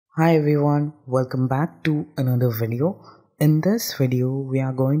Hi everyone, welcome back to another video. In this video, we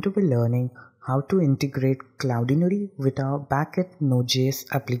are going to be learning how to integrate Cloudinary with our backend nodejs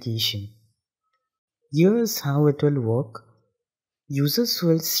application. Here's how it will work. Users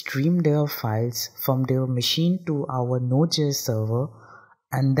will stream their files from their machine to our nodejs server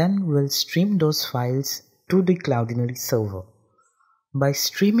and then will stream those files to the Cloudinary server. By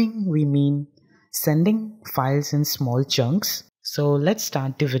streaming, we mean sending files in small chunks. So let's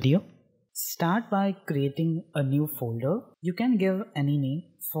start the video. Start by creating a new folder. You can give any name.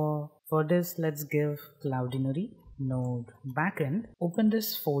 For this, let's give Cloudinary node backend. Open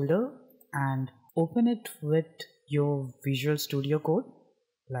this folder and open it with your Visual Studio Code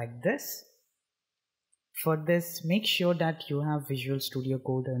like this. For this, make sure that you have Visual Studio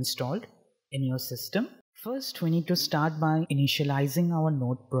Code installed in your system. First, we need to start by initializing our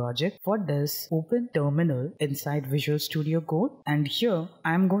node project. For this, open terminal inside Visual Studio Code, and here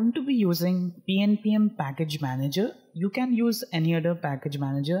I am going to be using pnpm package manager. You can use any other package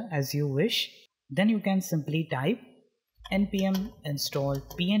manager as you wish. Then you can simply type npm install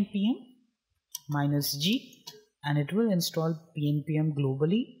pnpm -g and it will install pnpm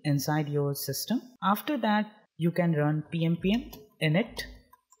globally inside your system. After that, you can run pnpm init.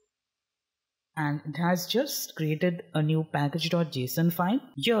 And it has just created a new package.json file.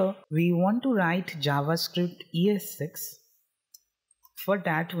 Here we want to write JavaScript ES6. For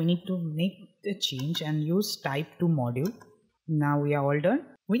that, we need to make the change and use type2module. Now we are all done.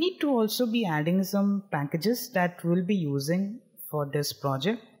 We need to also be adding some packages that we'll be using for this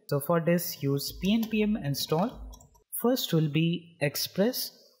project. So for this, use pnpm install. First will be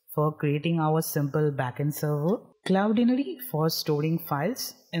Express for creating our simple backend server, Cloudinary for storing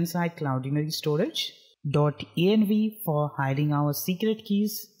files inside Cloudinary storage, .env for hiding our secret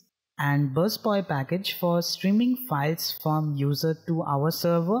keys, and busboy package for streaming files from user to our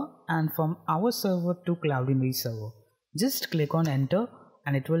server and from our server to Cloudinary server. Just click on enter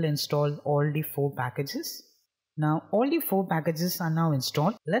and it will install all the 4 packages. Now all the 4 packages are now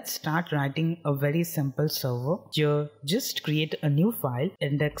installed. Let's start writing a very simple server. Here just create a new file,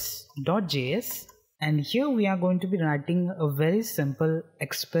 index.js, and here we are going to be writing a very simple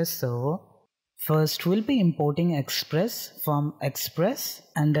Express server. First we'll be importing Express from Express,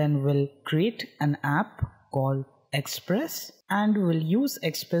 and then we'll create an app called Express, and we'll use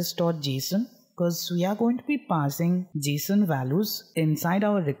express.json because we are going to be passing JSON values inside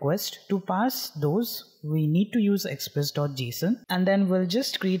our request. To pass those, we need to use express.json, and then we'll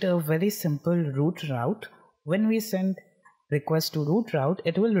just create a very simple root route. When we send request to root route,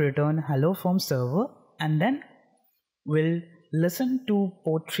 it will return hello from server, and then we'll listen to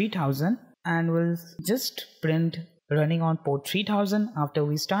port 3000 and we'll just print running on port 3000 after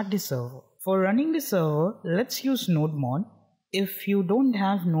we start the server. For running the server, let's use nodemon. If you don't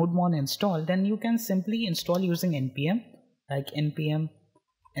have nodemon installed, then you can simply install using npm, like npm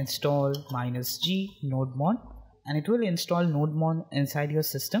install -g nodemon, and it will install nodemon inside your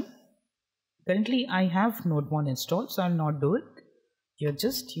system. Currently I have nodemon installed, so I'll not do it. You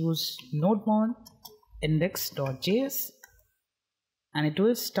just use nodemon index.js and it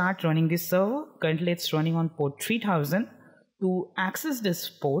will start running this server. Currently it's running on port 3000. To access this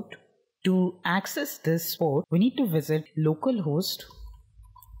port, we need to visit localhost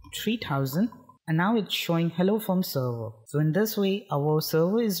 3000, and now it's showing hello from server. So in this way, our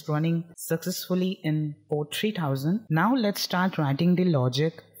server is running successfully in port 3000. Now let's start writing the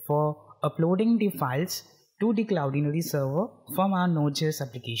logic for uploading the files to the Cloudinary server from our nodejs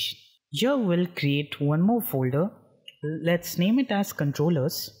application. Here we'll create one more folder. Let's name it as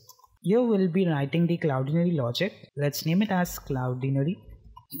controllers. Here we'll be writing the Cloudinary logic. Let's name it as Cloudinary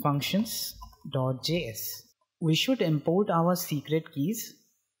functions.js. We should import our secret keys.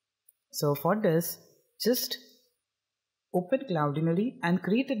 So for this, just open Cloudinary and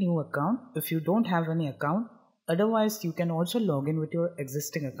create a new account if you don't have any account. Otherwise, you can also log in with your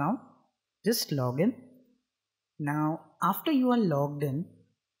existing account. Just log in. Now, after you are logged in,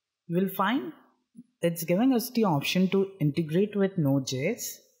 you will find it's giving us the option to integrate with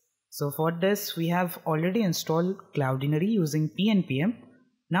nodejs. So for this, we have already installed Cloudinary using pnpm.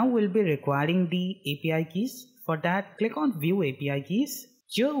 Now we'll be requiring the API keys. For that, click on View API Keys.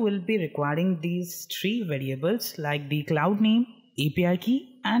 Here we'll be requiring these 3 variables like the cloud name, API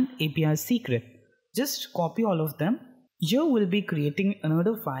key, and API secret. Just copy all of them. Here we'll be creating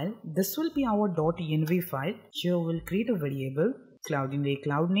another file. This will be our .env file. Here we'll create a variable Cloudinary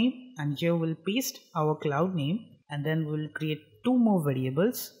cloud name, and here we'll paste our cloud name, and then we'll create 2 more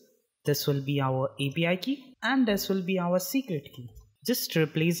variables. This will be our API key and this will be our secret key. Just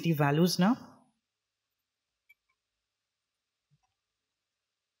replace the values now.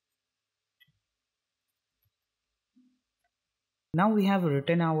 Now we have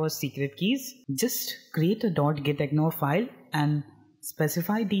written our secret keys. Just create a .gitignore file and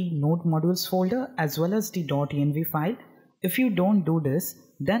specify the node modules folder as well as the .env file. If you don't do this,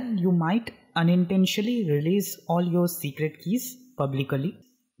 then you might unintentionally release all your secret keys publicly.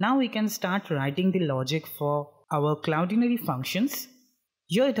 Now we can start writing the logic for our Cloudinary functions.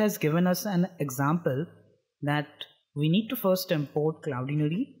 Here it has given us an example that we need to first import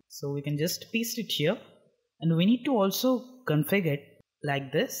Cloudinary. So we can just paste it here, and we need to also configure it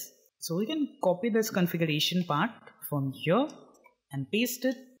like this. So we can copy this configuration part from here and paste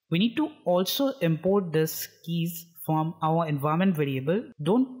it. We need to also import this keys from our environment variable.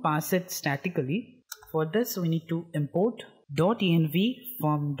 Don't pass it statically. For this we need to import .env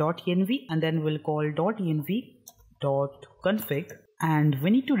from .env, and then we'll call .env.config, and we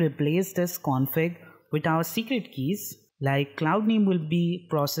need to replace this config with our secret keys. Like cloud name will be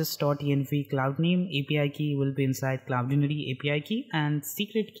process.env cloud name, API key will be inside Cloudinary API key, and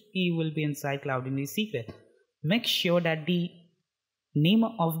secret key will be inside Cloudinary secret. Make sure that the name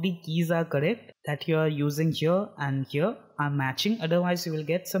of the keys are correct, that you are using here and here are matching, otherwise you will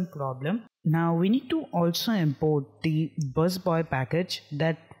get some problem. Now we need to also import the busboy package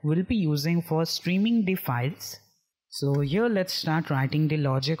that we'll be using for streaming the files. So here let's start writing the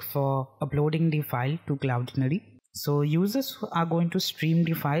logic for uploading the file to Cloudinary. So users are going to stream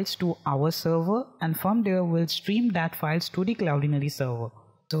the files to our server, and from there we'll stream that files to the Cloudinary server.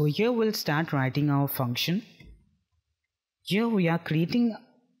 So here we'll start writing our function. Here we are creating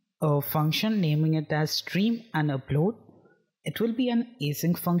a function, naming it as stream and upload. It will be an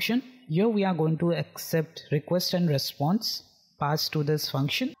async function. Here we are going to accept request and response passed to this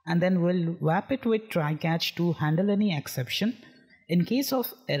function, and then we'll wrap it with try catch to handle any exception. In case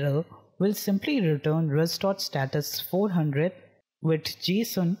of error, we'll simply return res.status 400 with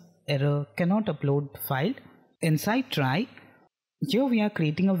JSON error cannot upload file. Inside try, here we are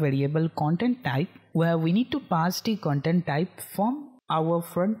creating a variable content type where we need to pass the content type from our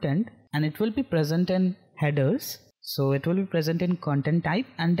front end, and it will be present in headers. So it will be present in content type,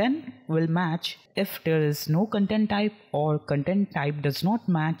 and then we'll match if there is no content type or content type does not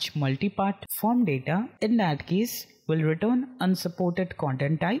match multipart form data. In that case, we'll return unsupported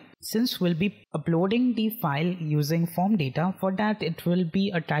content type. Since we'll be uploading the file using form data, for that it will be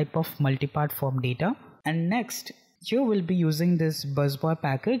a type of multipart form data. And next, here we'll be using this busboy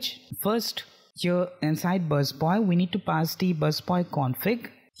package. First, here inside busboy we need to pass the busboy config.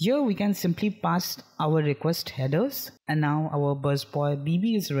 Here we can simply pass our request headers, and now our busboy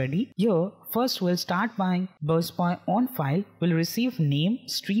bb is ready. Here first we'll start by busboy on file will receive name,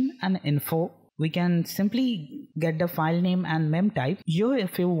 stream and info. We can simply get the file name and mem type. Here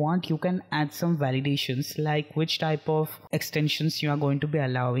if you want, you can add some validations like which type of extensions you are going to be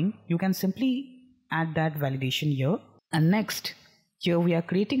allowing. You can simply add that validation here. And next, here we are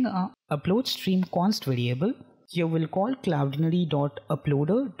creating a upload stream const variable. Here we'll call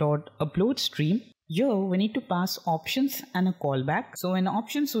cloudinary.uploader.uploadStream. Here we need to pass options and a callback. So in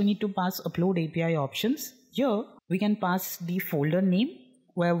options we need to pass upload API options. Here we can pass the folder name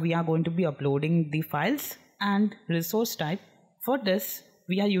where we are going to be uploading the files, and resource type. For this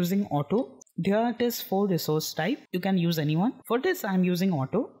we are using auto. There it is for resource type. You can use anyone. For this I am using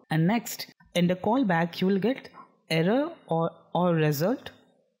auto. And next, in the callback you will get error or result.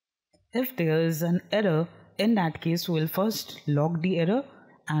 If there is an error, in that case we'll first log the error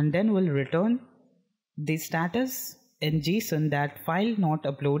and then we'll return the status in JSON that file not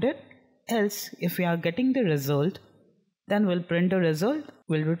uploaded. Else if we are getting the result, then we'll print the result.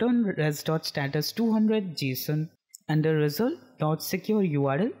 We'll return res.status 200 JSON and the result.secure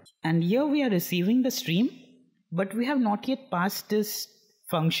URL. And here we are receiving the stream, but we have not yet passed this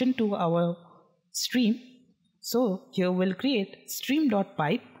function to our stream. So here we'll create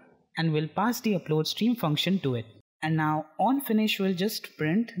stream.pipe and we'll pass the upload stream function to it. And now on finish we'll just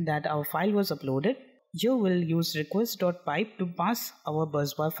print that our file was uploaded. Here we'll use request.pipe to pass our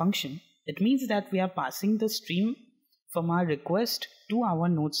busboy function. It means that we are passing the stream from our request to our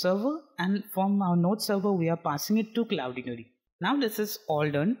node server, and from our node server we are passing it to Cloudinary. Now this is all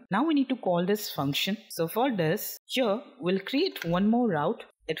done. Now we need to call this function. So for this, here we'll create one more route.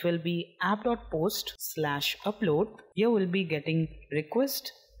 It will be app.post/upload. Here we'll be getting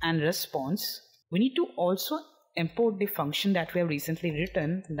request and response. We need to also import the function that we have recently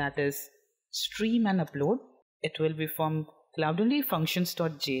written, that is stream and upload. It will be from Cloudinary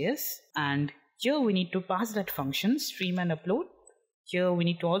functions.js, and here we need to pass that function stream and upload. Here we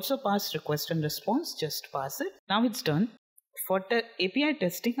need to also pass request and response. Just pass it. Now it's done. For the API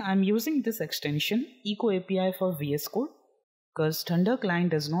testing, I'm using this extension Eco API for VS Code, because Thunder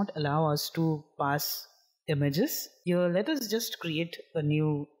client does not allow us to pass images. Here let us just create a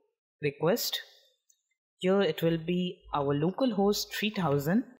new request. Here it will be our localhost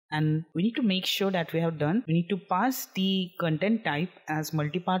 3000, and we need to make sure that we need to pass the content type as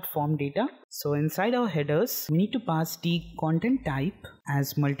multipart form data. So inside our headers, we need to pass the content type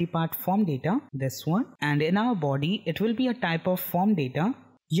as multipart form data, this one, and in our body it will be a type of form data.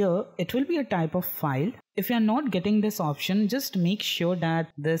 Here it will be a type of file. If you are not getting this option, just make sure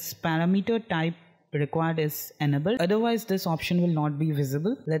that this parameter type required is enabled, otherwise this option will not be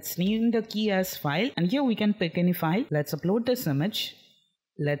visible. Let's name the key as file, and here we can pick any file. Let's upload this image.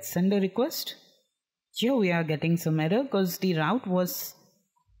 Let's send a request. Here we are getting some error because the route was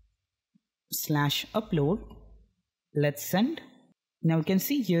 /upload. Let's send. Now you can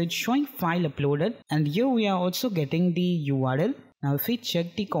see here it's showing file uploaded, and here we are also getting the URL. Now if we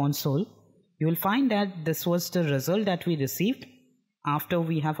check the console, you will find that this was the result that we received after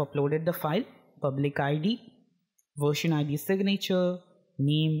we have uploaded the file. Public ID, version ID signature,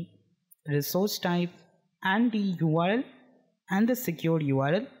 name, resource type, and the URL and the secure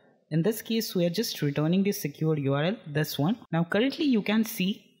URL. In this case, we are just returning the secure URL, this one. Now currently you can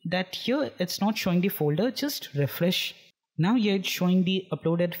see that here it's not showing the folder. Just refresh. Now here it's showing the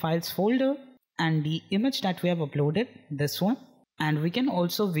uploaded files folder and the image that we have uploaded, this one. And we can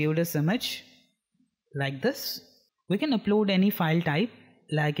also view this image like this. We can upload any file type,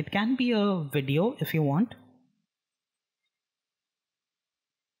 like it can be a video if you want.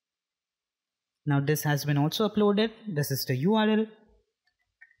 Now this has been also uploaded. This is the URL,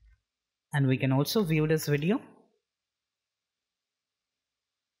 and we can also view this video.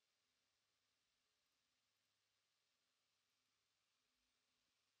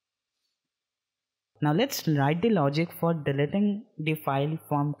 Now let's write the logic for deleting the file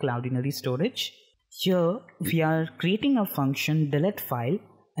from Cloudinary storage. Here we are creating a function delete file,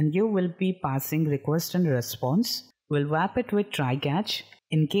 and you will be passing request and response. We'll wrap it with try catch.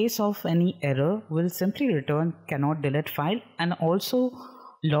 In case of any error, we'll simply return cannot delete file and also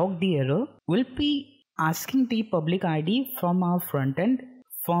log the error. We'll be asking the public ID from our front end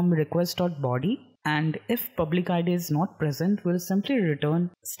from request.body, and if public ID is not present, we'll simply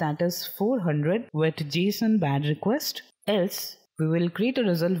return status 400 with JSON bad request. Else we will create a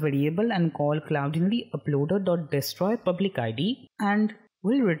result variable and call Cloudinary uploader.destroy public ID, and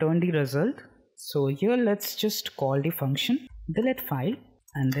we'll return the result. So here let's just call the function delete file,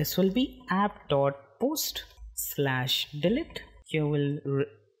 and this will be app.post/delete. Here we'll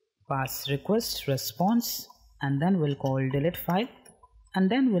pass request response, and then we'll call delete file,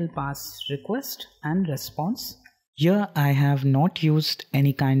 and then we'll pass request and response. Here I have not used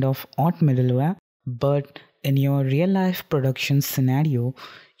any kind of auth middleware, but in your real life production scenario,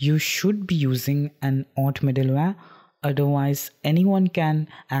 you should be using an auth middleware. Otherwise, anyone can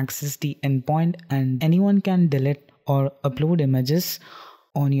access the endpoint and anyone can delete or upload images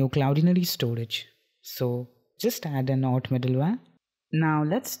on your Cloudinary storage. So just add an auth middleware. Now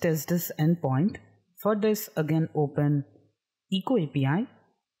let's test this endpoint. For this, again open Echo API.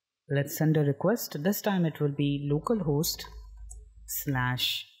 Let's send a request. This time it will be localhost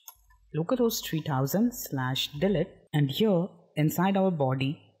 3000/delete, and here inside our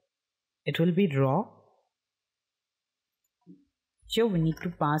body it will be raw. Here we need to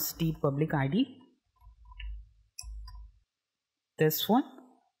pass the public ID, this one,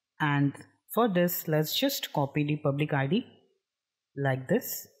 and for this let's just copy the public ID like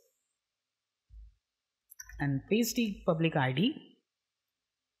this and paste the public ID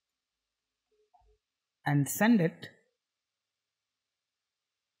and send it.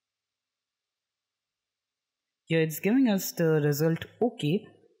 Here it's giving us the result OK.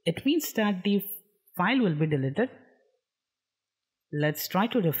 It means that the file will be deleted. Let's try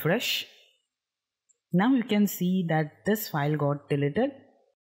to refresh. Now you can see that this file got deleted.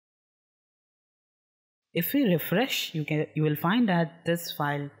 If we refresh, you will find that this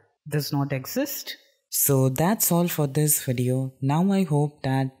file does not exist. So that's all for this video. Now I hope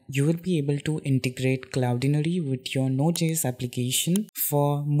that you will be able to integrate Cloudinary with your Node.js application.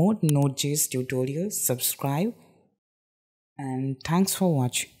 For more Node.js tutorials, subscribe, and thanks for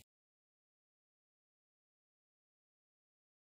watching.